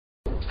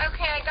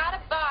Okay, I got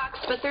a box,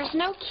 but there's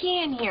no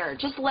key in here,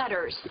 just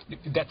letters.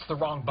 That's the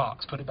wrong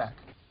box. Put it back.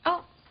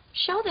 Oh,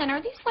 Sheldon,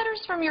 are these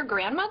letters from your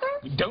grandmother?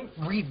 Don't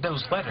read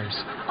those letters.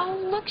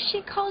 Oh, look,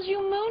 she calls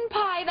you Moon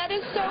Pie. That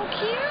is so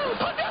cute.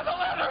 Put down the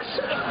letters!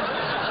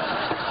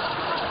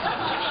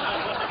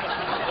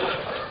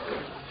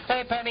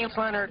 Hey, Penny, it's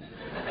Leonard.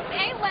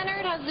 Hey,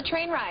 Leonard, how's the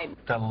train ride?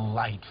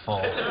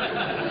 Delightful.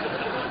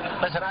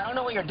 Listen, I don't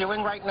know what you're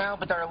doing right now,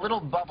 but there are little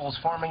bubbles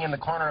forming in the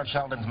corner of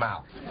Sheldon's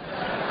mouth.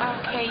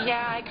 Okay,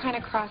 yeah, I kind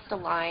of crossed a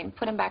line.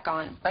 Put him back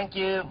on. Thank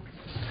you.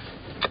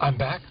 I'm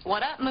back.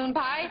 What up, Moon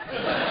Pie?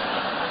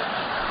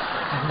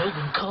 No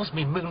one calls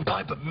me Moon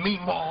Pie but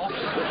Meanwhile.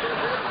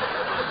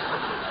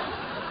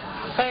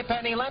 Hey,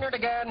 Penny, Leonard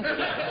again.